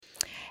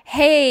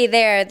Hey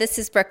there, this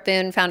is Brooke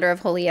Boone, founder of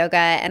Holy Yoga,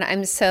 and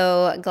I'm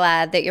so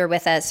glad that you're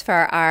with us for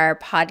our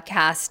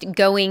podcast,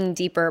 Going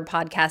Deeper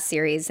podcast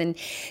series. And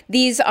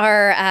these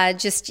are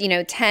just,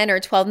 10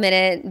 or 12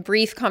 minute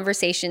brief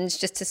conversations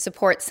just to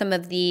support some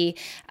of the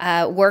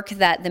work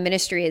that the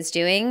ministry is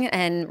doing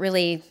and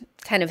really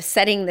kind of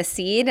setting the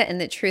seed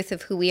and the truth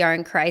of who we are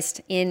in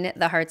Christ in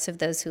the hearts of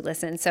those who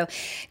listen. So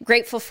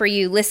grateful for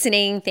you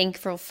listening,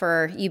 thankful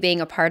for you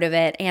being a part of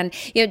it. And,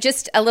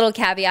 just a little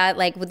caveat,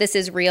 like this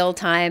is real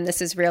time,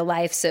 this is real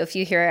life. So if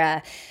you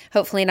hear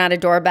hopefully not a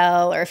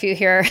doorbell, or if you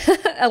hear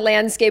a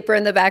landscaper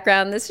in the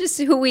background, this is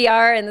just who we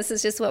are. And this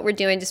is just what we're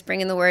doing, just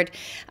bringing the word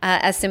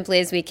as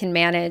simply as we can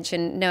manage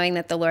and knowing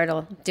that the Lord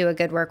will do a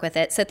good work with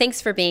it. So thanks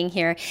for being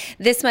here.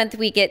 This month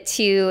we get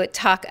to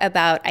talk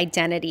about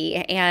identity,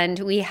 and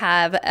we have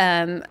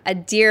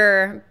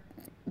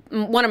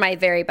one of my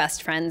very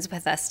best friends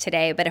with us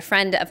today, but a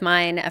friend of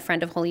mine, a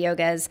friend of Holy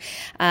Yoga's.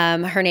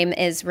 Her name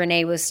is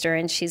Renee Wooster,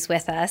 and she's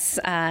with us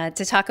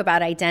to talk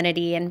about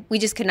identity. And we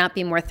just could not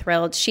be more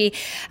thrilled. She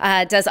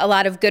does a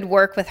lot of good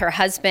work with her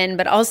husband,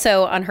 but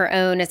also on her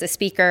own as a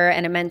speaker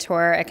and a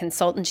mentor, a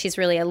consultant. She's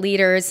really a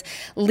leader's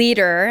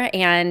leader,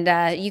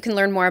 and you can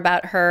learn more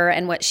about her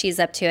and what she's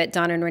up to at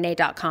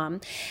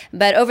donnaandrenee.com.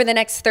 But over the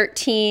next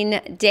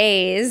 13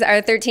 days,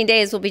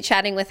 we'll be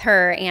chatting with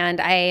her, and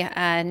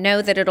I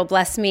know that it'll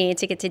bless me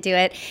to get to do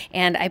it,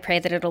 and I pray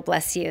that it'll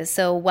bless you.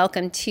 So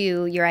welcome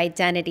to your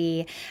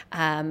identity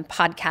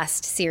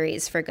podcast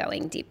series for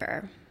Going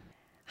Deeper.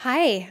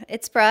 Hi,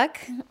 it's Brooke.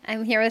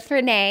 I'm here with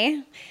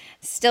Renee,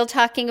 still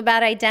talking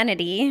about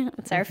identity.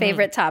 It's our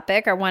favorite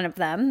topic, or one of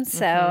them.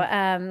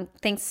 So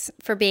thanks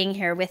for being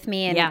here with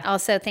me, and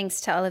also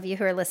thanks to all of you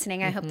who are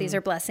listening. I hope these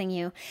are blessing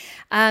you.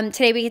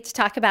 Today we get to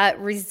talk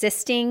about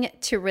resisting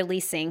to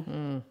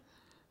releasing.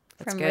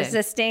 From good.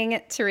 Resisting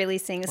to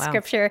releasing. Wow.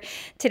 Scripture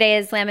today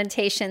is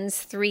Lamentations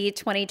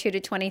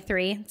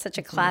 3:22-23. Such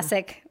a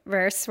classic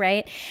verse,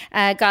 right?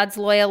 God's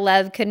loyal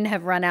love couldn't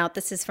have run out.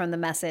 This is from the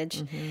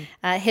Message.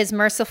 His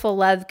merciful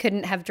love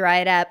couldn't have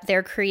dried up.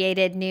 They're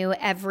created new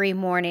every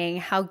morning.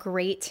 How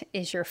great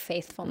is your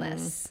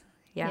faithfulness?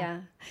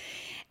 Yeah.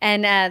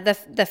 And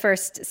the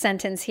first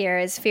sentence here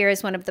is, fear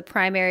is one of the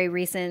primary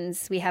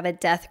reasons we have a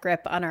death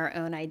grip on our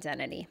own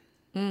identity.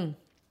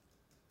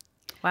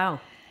 Wow.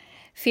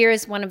 Fear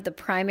is one of the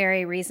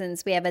primary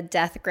reasons we have a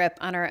death grip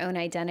on our own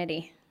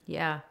identity.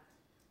 Yeah.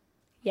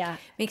 Yeah.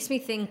 Makes me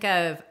think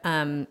of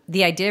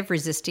the idea of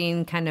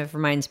resisting kind of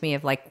reminds me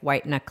of like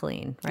white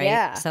knuckling, right?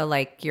 Yeah. So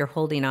like you're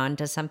holding on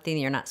to something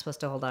you're not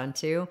supposed to hold on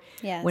to.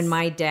 Yes. When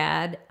my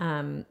dad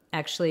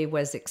actually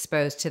was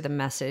exposed to the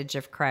message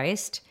of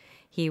Christ,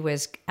 he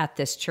was at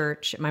this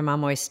church. My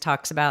mom always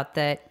talks about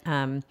that,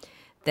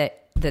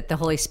 that the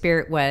Holy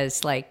Spirit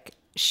was like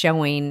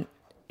showing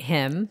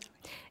him,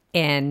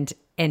 and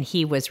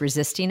he was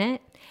resisting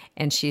it.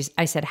 And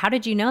I said, how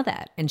did you know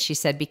that? And she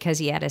said, because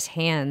he had his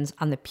hands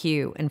on the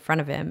pew in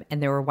front of him,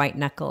 and there were white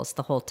knuckles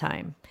the whole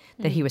time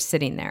that he was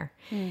sitting there.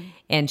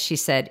 And she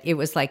said, it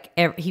was like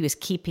he was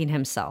keeping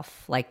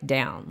himself like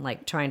down,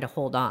 like trying to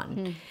hold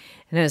on.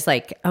 And I was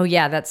like, oh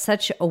yeah, that's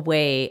such a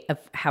way of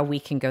how we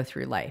can go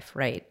through life,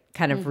 right?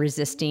 Kind of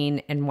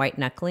resisting and white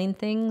knuckling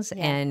things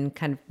and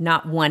kind of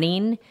not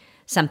wanting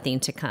something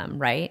to come,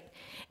 right?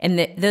 And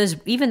those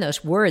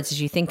words,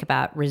 as you think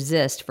about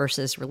resist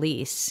versus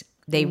release,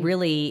 they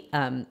really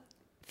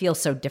feel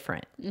so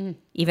different.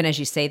 Even as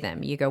you say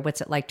them, you go,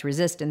 what's it like to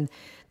resist? And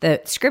the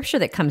scripture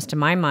that comes to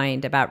my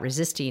mind about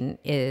resisting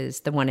is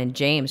the one in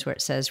James where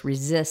it says,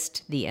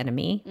 resist the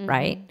enemy,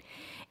 right?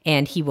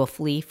 And he will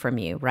flee from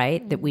you,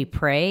 right? That we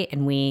pray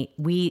and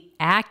we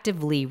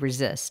actively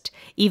resist.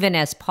 Even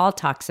as Paul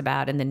talks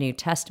about in the New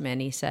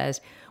Testament, he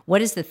says,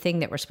 what is the thing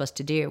that we're supposed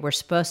to do? We're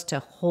supposed to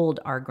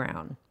hold our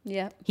ground.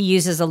 Yeah. He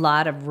uses a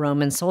lot of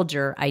Roman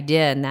soldier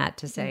idea in that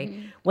to say,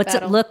 what's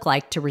it look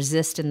like to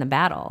resist in the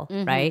battle,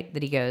 right?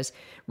 That he goes,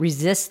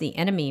 resist the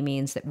enemy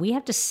means that we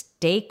have to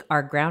stake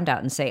our ground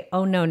out and say,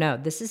 oh, no,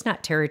 this is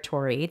not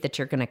territory that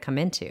you're going to come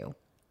into.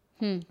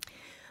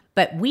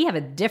 But we have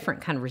a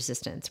different kind of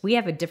resistance. We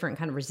have a different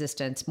kind of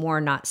resistance,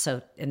 more not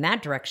so in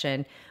that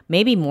direction,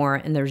 maybe more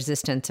in the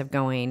resistance of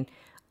going,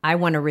 I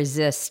want to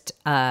resist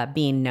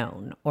being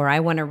known, or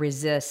I want to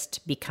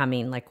resist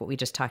becoming like what we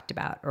just talked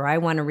about, or I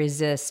want to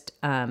resist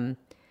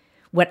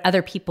what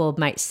other people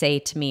might say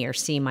to me or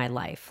see my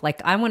life.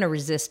 Like I want to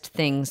resist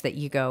things that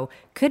you go,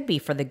 could be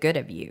for the good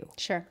of you.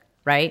 Sure.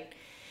 Right?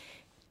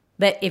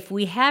 But if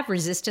we have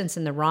resistance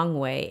in the wrong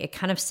way, it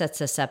kind of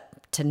sets us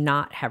up to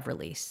not have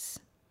release.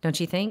 Don't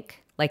you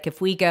think? Like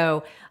if we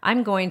go,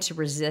 I'm going to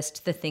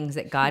resist the things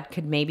that God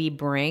could maybe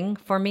bring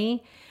for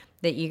me,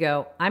 that you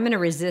go, I'm going to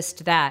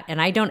resist that.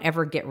 And I don't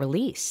ever get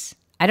release.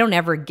 I don't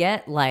ever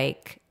get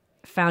like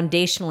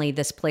foundationally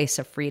this place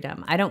of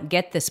freedom. I don't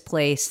get this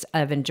place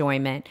of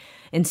enjoyment.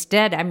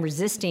 Instead, I'm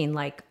resisting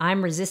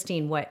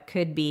what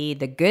could be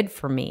the good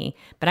for me,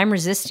 but I'm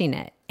resisting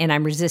it. And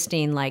I'm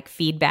resisting like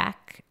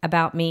feedback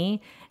about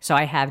me. So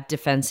I have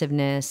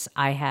defensiveness.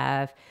 I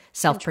have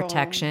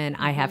self-protection.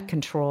 I have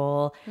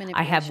control.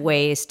 I have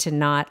ways to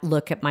not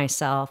look at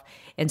myself.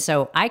 And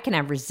so I can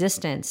have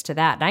resistance to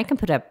that. And I can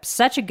put up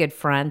such a good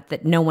front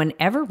that no one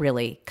ever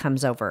really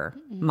comes over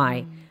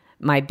my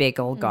big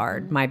old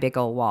guard, my big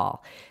old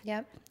wall.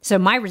 Yep. So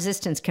my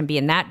resistance can be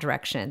in that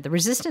direction. The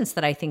resistance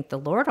that I think the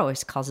Lord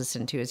always calls us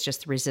into is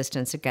just the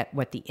resistance against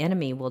what the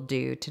enemy will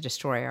do to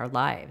destroy our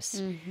lives.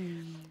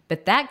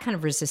 But that kind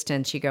of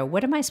resistance, you go,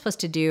 what am I supposed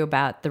to do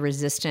about the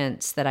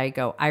resistance that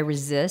I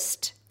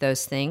resist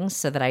those things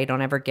so that I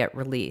don't ever get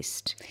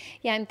released?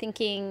 Yeah, I'm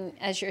thinking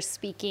as you're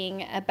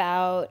speaking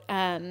about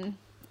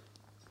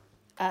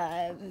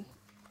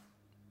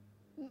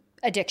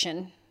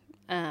addiction.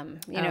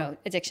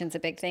 Addiction's a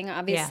big thing,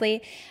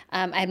 obviously.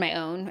 I had my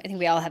own. I think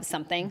we all have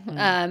something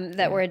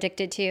that we're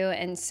addicted to.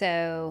 And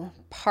so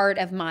part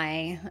of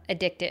my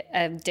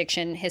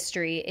addiction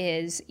history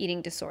is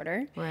eating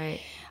disorder. Right.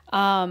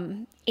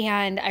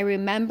 And I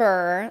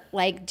remember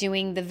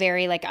doing the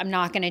very, I'm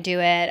not going to do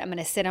it. I'm going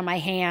to sit on my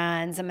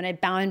hands. I'm going to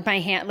bound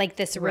my hand,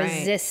 this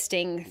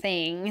resisting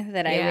thing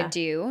that I would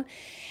do.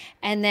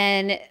 And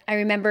then I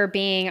remember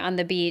being on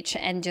the beach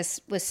and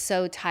just was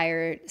so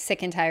tired,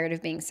 sick and tired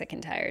of being sick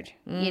and tired.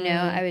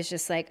 I was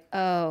just like,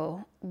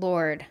 oh,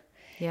 Lord.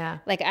 Yeah.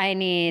 I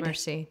need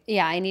mercy.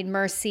 Yeah, I need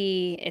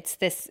mercy. It's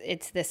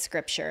this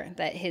scripture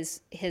that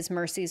his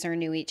mercies are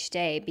new each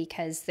day,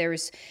 because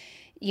there's,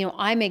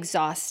 I'm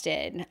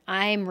exhausted.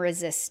 I'm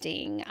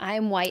resisting.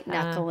 I'm white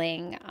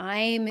knuckling.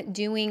 I'm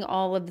doing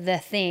all of the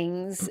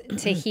things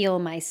to heal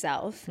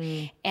myself.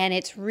 And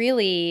it's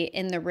really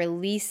in the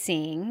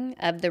releasing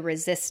of the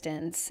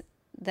resistance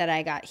that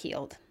I got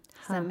healed.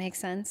 Does that make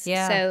sense?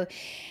 Yeah.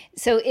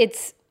 So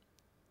it's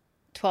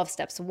 12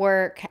 steps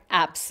work.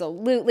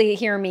 Absolutely.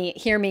 Hear me.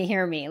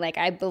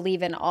 I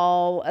believe in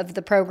all of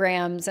the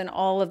programs and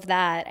all of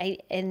that.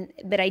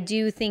 But I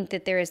do think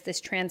that there is this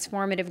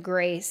transformative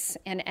grace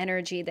and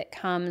energy that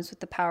comes with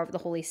the power of the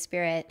Holy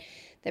Spirit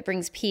that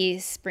brings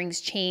peace, brings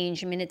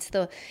change. I mean, it's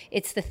the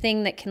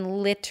thing that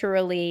can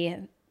literally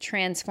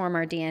transform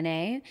our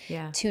DNA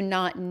to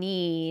not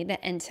need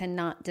and to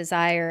not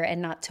desire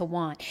and not to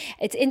want.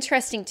 It's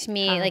interesting to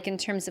me, in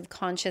terms of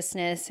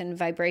consciousness and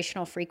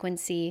vibrational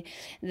frequency,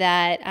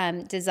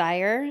 that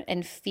desire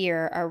and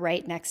fear are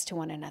right next to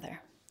one another.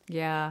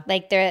 Yeah.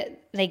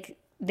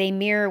 They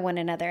mirror one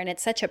another, and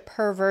it's such a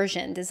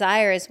perversion.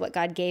 Desire is what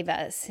God gave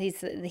us.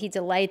 He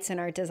delights in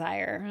our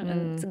desire.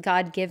 And it's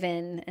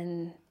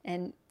God-given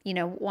and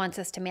wants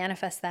us to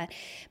manifest that.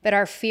 But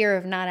our fear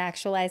of not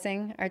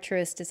actualizing our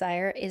truest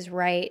desire is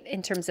right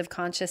in terms of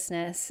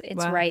consciousness.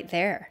 It's right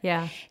there.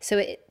 Yeah.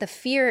 So the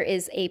fear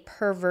is a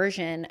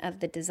perversion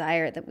of the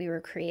desire that we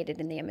were created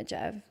in the image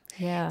of.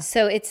 Yeah.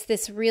 So it's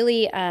this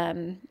really,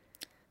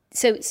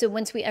 so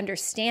once we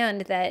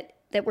understand that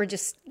we're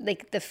just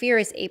the fear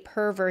is a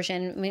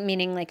perversion,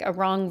 meaning a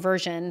wrong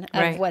version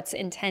of what's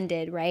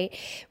intended, right?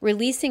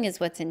 Releasing is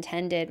what's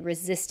intended.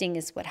 Resisting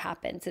is what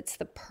happens. It's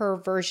the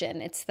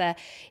perversion. It's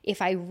if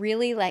I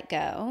really let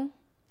go,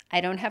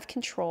 I don't have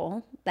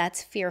control.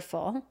 That's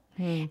fearful.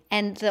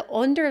 And the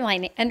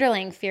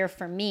underlying fear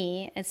for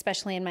me,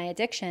 especially in my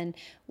addiction,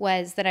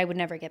 was that I would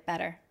never get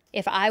better.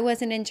 If I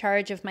wasn't in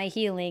charge of my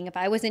healing, if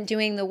I wasn't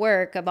doing the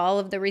work of all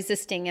of the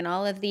resisting and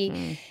all of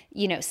the,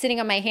 sitting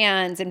on my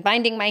hands and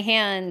binding my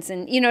hands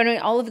and,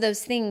 all of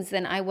those things,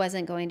 then I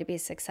wasn't going to be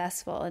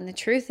successful. And the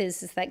truth is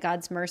that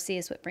God's mercy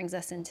is what brings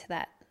us into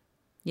that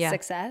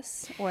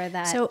success or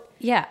that. So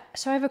I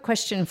have a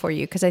question for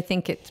you, because I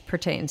think it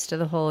pertains to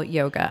the whole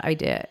yoga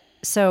idea.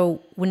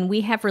 So when we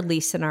have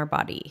release in our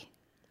body,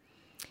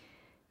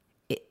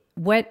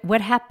 what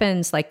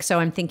happens, so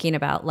I'm thinking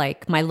about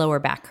my lower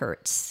back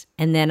hurts,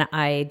 and then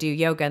I do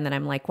yoga, and then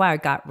I'm like, wow, I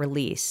got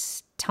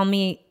release. Tell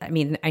me,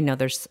 I know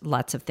there's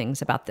lots of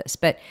things about this,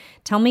 but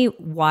tell me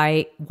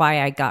why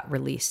I got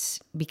release,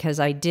 because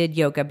I did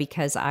yoga,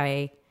 because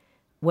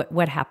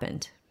what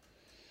happened?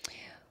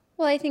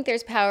 Well, I think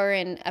there's power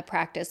in a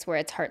practice where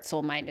it's heart,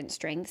 soul, mind, and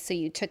strength. So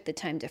you took the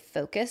time to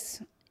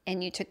focus,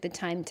 and you took the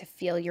time to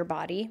feel your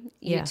body.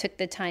 You took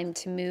the time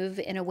to move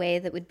in a way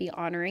that would be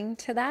honoring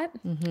to that,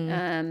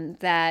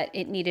 that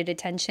it needed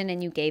attention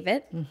and you gave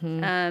it.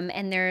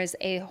 And there's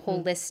a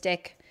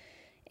holistic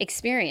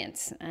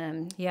experience.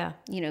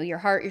 Your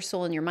heart, your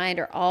soul, and your mind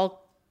are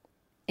all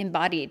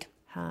embodied.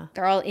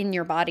 They're all in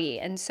your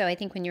body. And so I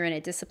think when you're in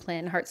a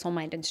discipline, heart, soul,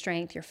 mind, and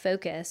strength, you're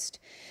focused,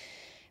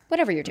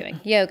 whatever you're doing,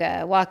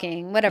 yoga,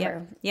 walking,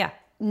 whatever.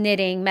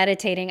 Knitting,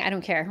 meditating, I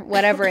don't care,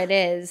 whatever it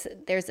is,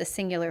 there's a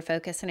singular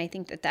focus. And I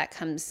think that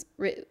comes,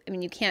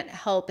 you can't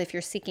help if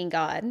you're seeking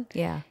God.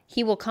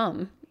 He will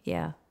come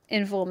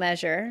in full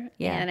measure.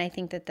 And I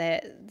think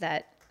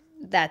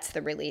that's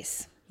the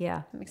release.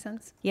 That makes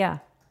sense? I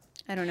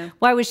don't know.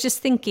 Well, I was just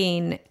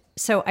thinking,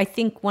 so I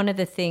think one of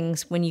the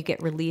things when you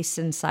get release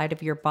inside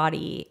of your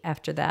body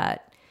after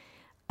that,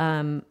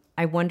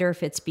 I wonder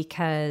if it's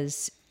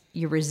because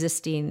you're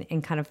resisting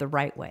in kind of the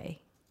right way.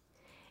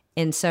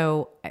 And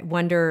so I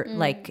wonder,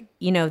 like,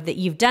 you know, that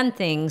you've done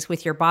things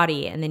with your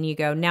body and then you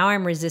go, now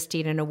I'm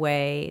resisting in a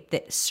way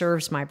that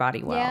serves my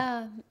body well.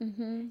 Yeah.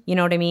 You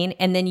know what I mean?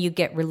 And then you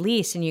get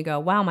released and you go,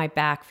 wow, my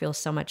back feels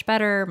so much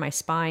better, my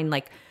spine,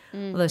 like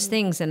all those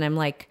things. And I'm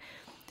like,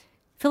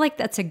 I feel like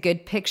that's a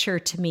good picture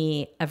to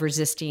me of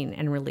resisting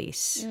and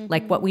release.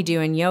 Like what we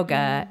do in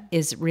yoga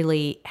is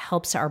really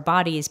helps our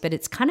bodies, but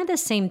it's kind of the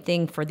same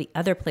thing for the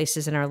other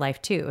places in our life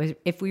too.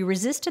 If we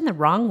resist in the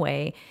wrong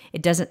way,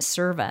 it doesn't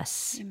serve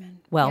us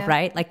well,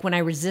 right? Like when I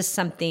resist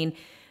something,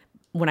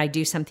 when I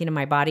do something in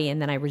my body and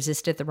then I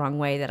resist it the wrong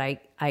way, that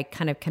I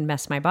kind of can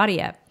mess my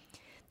body up.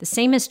 The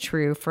same is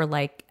true for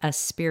like us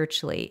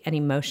spiritually and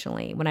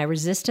emotionally. When I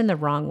resist in the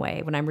wrong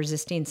way, when I'm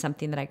resisting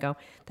something that I go,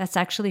 that's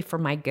actually for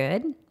my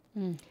good,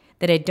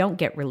 that I don't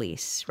get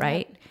release,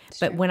 right? Yep,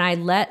 but true. when I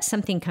let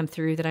something come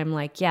through that I'm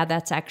like, yeah,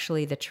 that's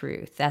actually the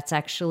truth. That's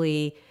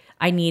actually,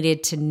 I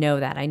needed to know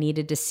that. I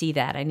needed to see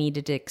that. I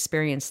needed to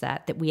experience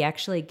that we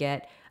actually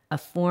get a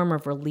form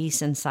of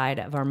release inside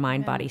of our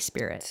mind, body,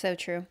 spirit. So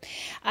true.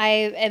 I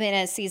am in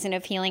a season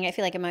of healing. I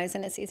feel like I'm always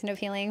in a season of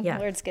healing. Yeah. The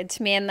Lord's good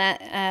to me in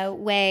that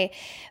way.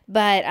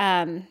 But,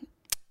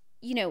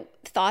 you know,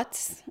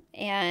 thoughts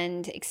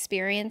and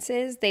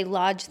experiences, they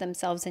lodge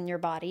themselves in your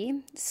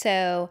body.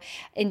 So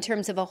in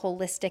terms of a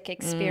holistic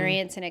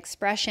experience and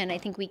expression, I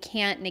think we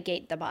can't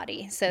negate the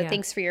body. So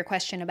thanks for your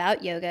question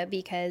about yoga,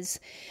 because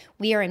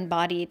we are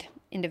embodied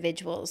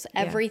individuals.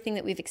 Everything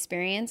that we've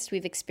experienced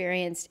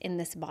in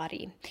this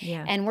body.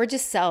 Yeah. And we're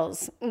just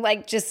cells,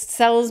 like just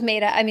cells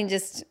made up,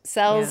 just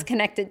cells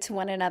connected to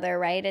one another,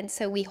 right? And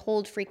so we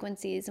hold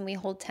frequencies and we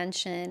hold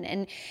tension,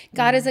 and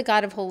God is a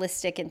God of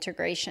holistic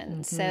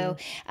integration. So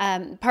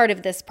part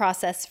of this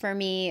process for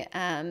me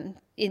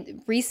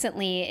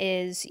recently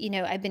is, you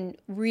know, I've been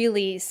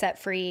really set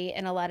free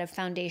in a lot of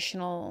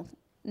foundational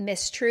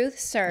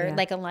mistruths or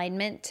like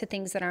alignment to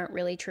things that aren't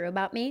really true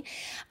about me.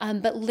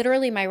 But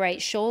literally my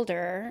right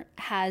shoulder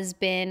has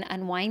been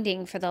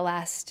unwinding for the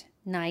last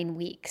 9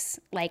 weeks.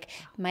 Like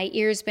my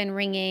ear's been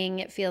ringing.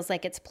 It feels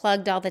like it's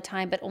plugged all the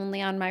time, but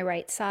only on my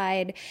right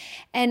side.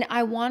 And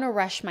I want to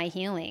rush my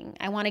healing.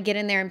 I want to get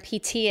in there and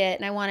PT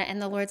it.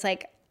 And the Lord's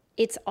like,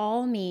 it's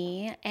all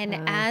me. And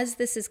as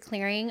this is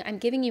clearing, I'm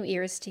giving you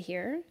ears to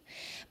hear,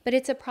 but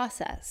it's a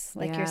process.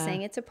 Like you're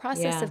saying, it's a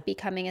process of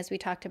becoming, as we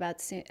talked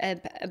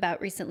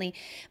about recently,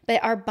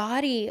 but our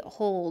body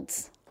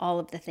holds all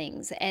of the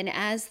things. And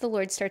as the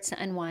Lord starts to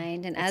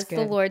unwind and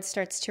the Lord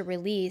starts to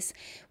release,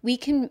 we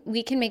can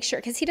make sure,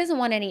 because he doesn't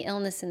want any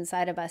illness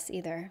inside of us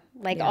either.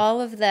 Like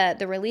all of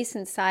the release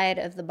inside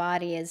of the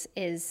body is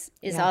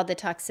all the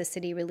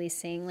toxicity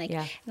releasing. Like,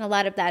 and a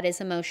lot of that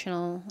is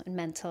emotional and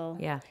mental.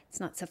 Yeah. It's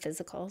not so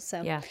physical.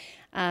 So,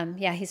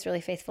 he's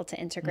really faithful to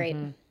integrate.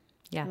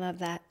 I love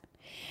that.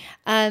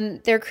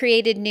 They're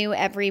created new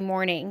every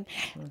morning.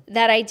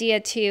 That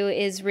idea too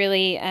is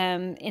really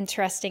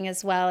interesting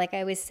as well. Like I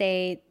always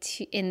say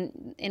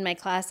in my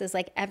classes,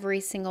 like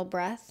every single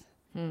breath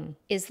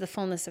is the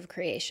fullness of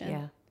creation.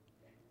 Yeah.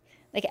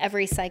 Like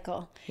every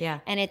cycle.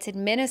 Yeah. And it's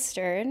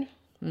administered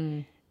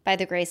by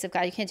the grace of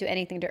God. You can't do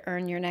anything to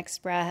earn your next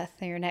breath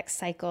or your next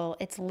cycle.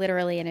 It's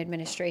literally an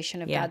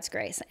administration of God's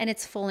grace, and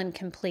it's full and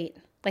complete.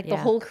 Like the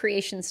whole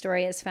creation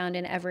story is found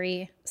in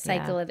every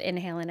cycle of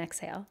inhale and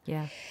exhale.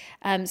 Yeah.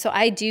 So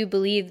I do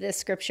believe this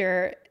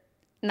scripture,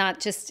 not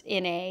just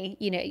in a,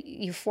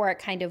 euphoric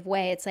kind of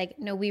way. It's like,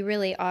 no, we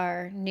really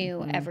are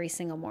new every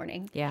single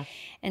morning. Yeah.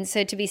 And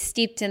so to be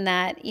steeped in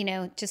that,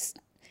 just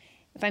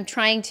if I'm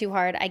trying too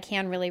hard, I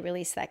can really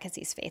release that because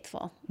he's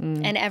faithful.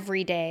 And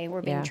every day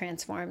we're being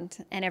transformed,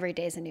 and every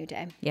day is a new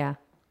day. Yeah.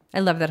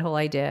 I love that whole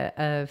idea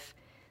of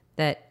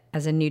that.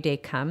 As a new day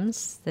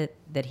comes,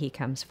 that he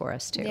comes for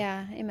us too.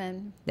 Yeah,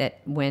 amen. That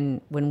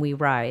when we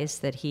rise,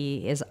 that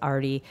he is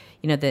already,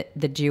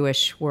 the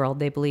Jewish world,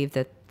 they believe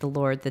that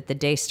the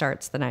day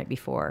starts the night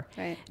before.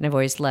 Right. And I've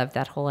always loved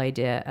that whole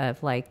idea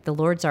of like, the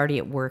Lord's already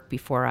at work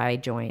before I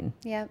join.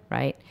 Yeah.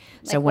 Right?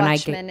 Like so when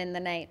watchmen in the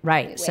night.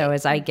 Right. So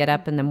as I get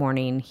up in the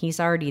morning, he's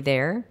already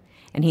there.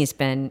 And he's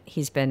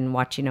been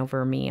watching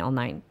over me all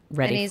night, ready for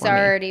me. And he's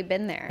already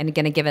been there. And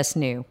going to give us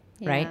new.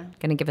 Right?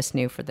 Going to give us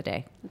new for the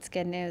day. That's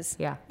good news.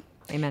 Yeah.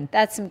 Amen.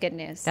 That's some good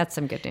news. That's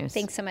some good news.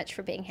 Thanks so much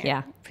for being here.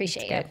 Yeah.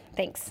 Appreciate you.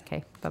 Thanks.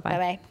 Okay. Bye-bye.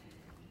 Bye-bye.